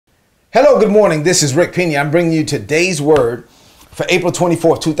Hello, good morning. This is Rick Pena. I'm bringing you today's word for April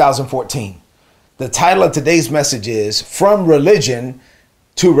 24th, 2014. The title of today's message is From Religion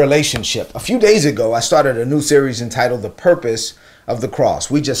to Relationship. A few days ago, I started a new series entitled The Purpose of the Cross.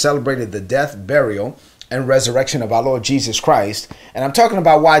 We just celebrated the death, burial, and resurrection of our Lord Jesus Christ. And I'm talking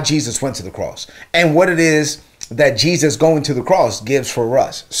about why Jesus went to the cross and what it is that Jesus going to the cross gives for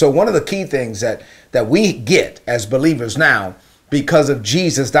us. So one of the key things that we get as believers now, because of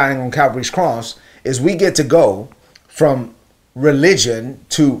Jesus dying on Calvary's cross, is we get to go from religion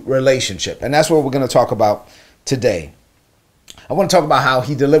to relationship. And that's what we're going to talk about today. I want to talk about how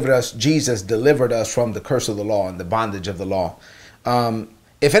he delivered us. Jesus delivered us from the curse of the law and the bondage of the law.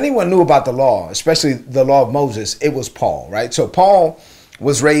 If anyone knew about the law, especially the law of Moses, it was Paul, right? So Paul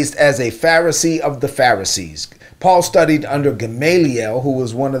was raised as a Pharisee of the Pharisees. Paul studied under Gamaliel, who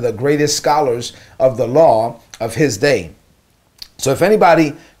was one of the greatest scholars of the law of his day. So if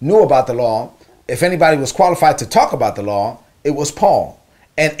anybody knew about the law, if anybody was qualified to talk about the law, it was Paul.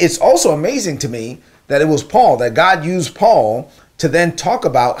 And it's also amazing to me that it was Paul, that God used Paul to then talk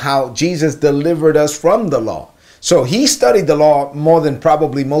about how Jesus delivered us from the law. So he studied the law more than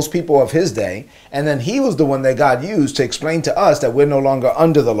probably most people of his day. And then he was the one that God used to explain to us that we're no longer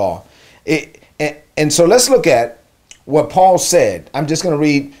under the law. And so let's look at what Paul said. I'm just going to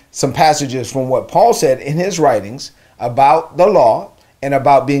read some passages from what Paul said in his writings about the law and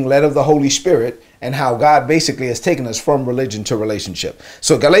about being led of the Holy Spirit and how God basically has taken us from religion to relationship.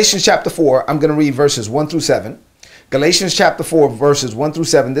 So Galatians chapter 4, I'm going to read verses 1 through 7. Galatians chapter 4, verses 1 through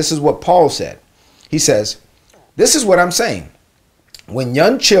 7. This is what Paul said. He says, "This is what I'm saying. When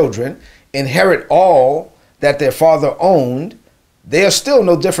young children inherit all that their father owned, they are still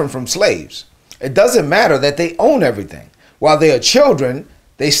no different from slaves. It doesn't matter that they own everything. While they are children,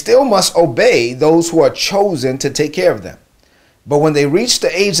 they still must obey those who are chosen to take care of them. But when they reach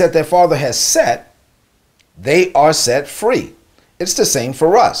the age that their father has set, they are set free. It's the same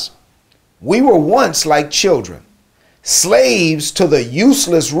for us. We were once like children, slaves to the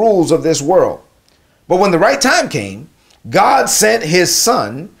useless rules of this world. But when the right time came, God sent his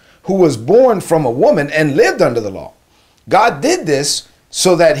son, who was born from a woman and lived under the law. God did this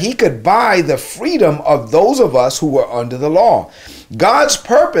so that he could buy the freedom of those of us who were under the law. God's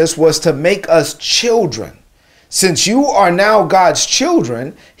purpose was to make us children. Since you are now God's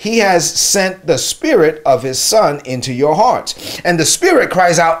children, he has sent the Spirit of his Son into your hearts. And the Spirit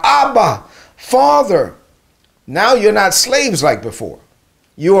cries out, Abba, Father. Now you're not slaves like before.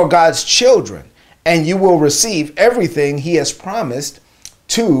 You are God's children, and you will receive everything he has promised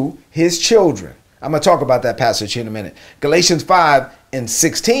to his children." I'm going to talk about that passage here in a minute. Galatians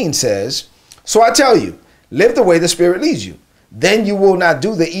 5:16 says, "So I tell you, live the way the Spirit leads you. Then you will not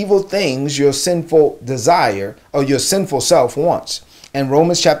do the evil things your sinful desire or your sinful self wants." And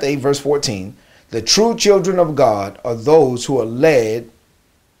Romans chapter 8, verse 14, "The true children of God are those who are led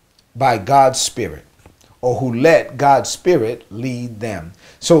by God's Spirit, or who let God's Spirit lead them."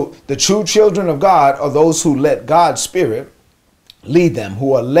 So the true children of God are those who let God's Spirit lead them,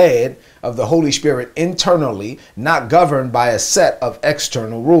 who are led of the Holy Spirit internally, not governed by a set of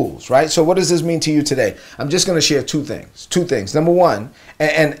external rules, right? So what does this mean to you today? I'm just going to share two things. Number one,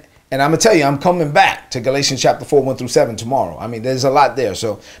 and I'm going to tell you, I'm coming back to Galatians chapter 4, 1 through 7 tomorrow. I mean, there's a lot there.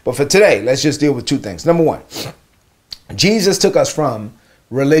 But for today, let's just deal with two things. Number one, Jesus took us from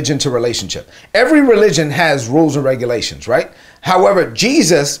religion to relationship. Every religion has rules and regulations, right? However,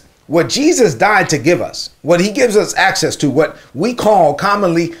 what Jesus died to give us, what he gives us access to, what we call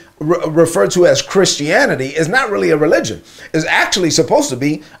commonly referred to as Christianity, is not really a religion. It's actually supposed to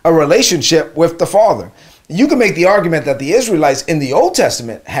be a relationship with the Father. You can make the argument that the Israelites in the Old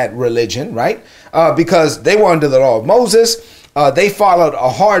Testament had religion, right? Because they were under the law of Moses. They followed a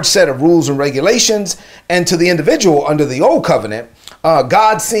hard set of rules and regulations. And to the individual under the Old Covenant,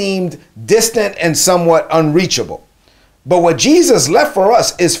 God seemed distant and somewhat unreachable. But what Jesus left for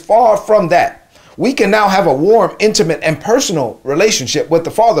us is far from that. We can now have a warm, intimate, and personal relationship with the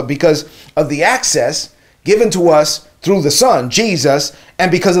Father because of the access given to us through the Son, Jesus,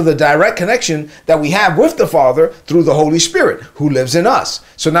 and because of the direct connection that we have with the Father through the Holy Spirit who lives in us.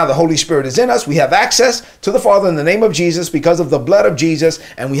 So now the Holy Spirit is in us. We have access to the Father in the name of Jesus because of the blood of Jesus,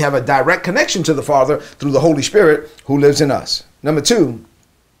 and we have a direct connection to the Father through the Holy Spirit who lives in us. Number two,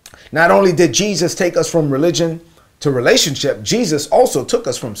 not only did Jesus take us from religion to relationship, Jesus also took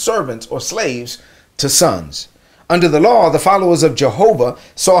us from servants or slaves to sons. Under the law, the followers of Jehovah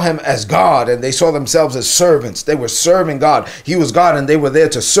saw him as God, and they saw themselves as servants. They were serving God. He was God, and they were there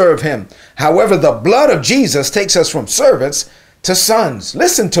to serve him. However, the blood of Jesus takes us from servants to sons.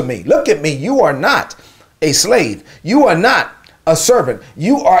 Listen to me. Look at me. You are not a slave. You are not a servant.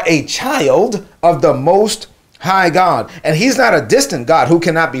 You are a child of the Most High God. And he's not a distant God who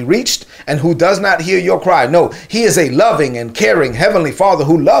cannot be reached and who does not hear your cry. No, he is a loving and caring heavenly Father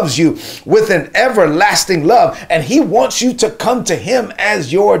who loves you with an everlasting love. And he wants you to come to him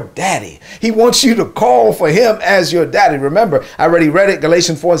as your daddy. He wants you to call for him as your daddy. Remember, I already read it,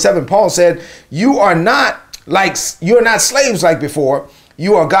 Galatians 4:7. Paul said, you're not slaves like before.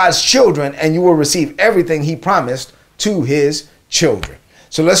 You are God's children, and you will receive everything he promised to his children.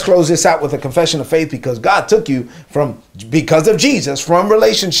 So let's close this out with a confession of faith, because God took you because of Jesus, from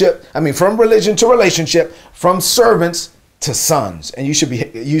religion to relationship, from servants to sons. And you should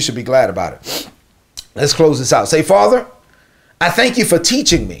be glad about it. Let's close this out. Say, Father, I thank you for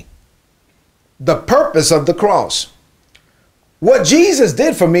teaching me the purpose of the cross. What Jesus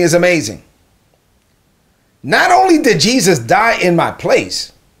did for me is amazing. Not only did Jesus die in my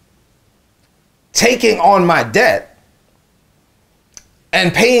place, taking on my debt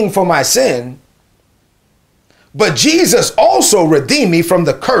and paying for my sin, but Jesus also redeemed me from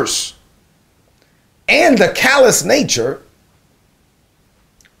the curse and the callous nature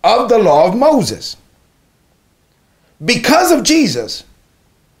of the law of Moses. Because of Jesus,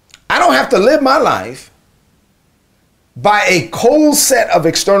 I don't have to live my life by a cold set of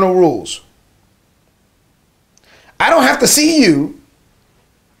external rules. I don't have to see you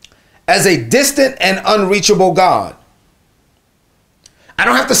as a distant and unreachable God. I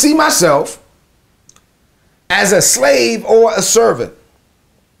don't have to see myself as a slave or a servant.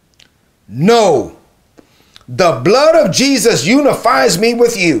 No, the blood of Jesus unifies me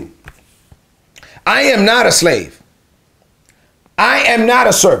with you. I am not a slave. I am not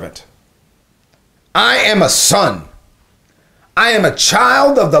a servant. I am a son. I am a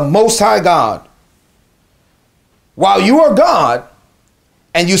child of the Most High God. While you are God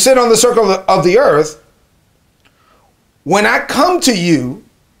and you sit on the circle of the earth, when I come to you,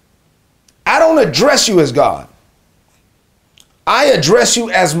 I don't address you as God. I address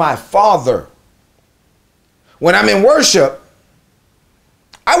you as my Father. When I'm in worship,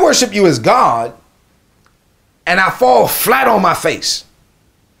 I worship you as God, and I fall flat on my face.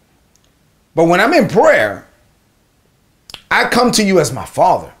 But when I'm in prayer, I come to you as my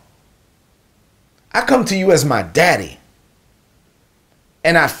Father. I come to you as my daddy.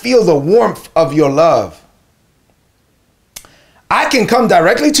 And I feel the warmth of your love. I can come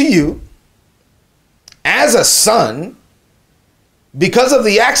directly to you as a son because of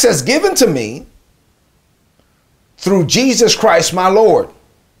the access given to me through Jesus Christ, my Lord.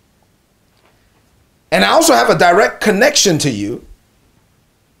 And I also have a direct connection to you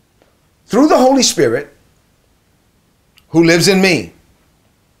through the Holy Spirit who lives in me.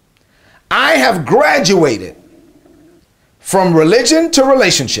 I have graduated from religion to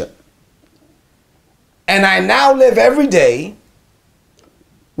relationship. And I now live every day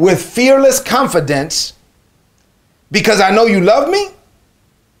with fearless confidence, because I know you love me.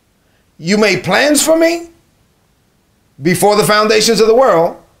 You made plans for me before the foundations of the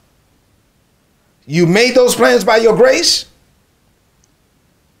world. You made those plans by your grace.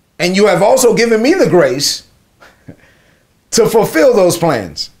 And you have also given me the grace to fulfill those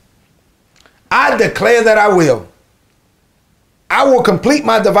plans. I declare that I will. I will complete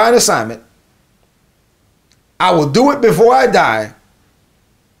my divine assignment. I will do it before I die.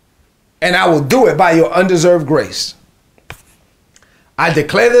 And I will do it by your undeserved grace. I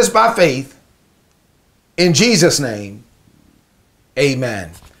declare this by faith. In Jesus' name,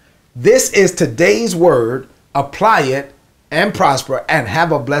 amen. This is today's word. Apply it and prosper and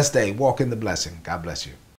have a blessed day. Walk in the blessing. God bless you.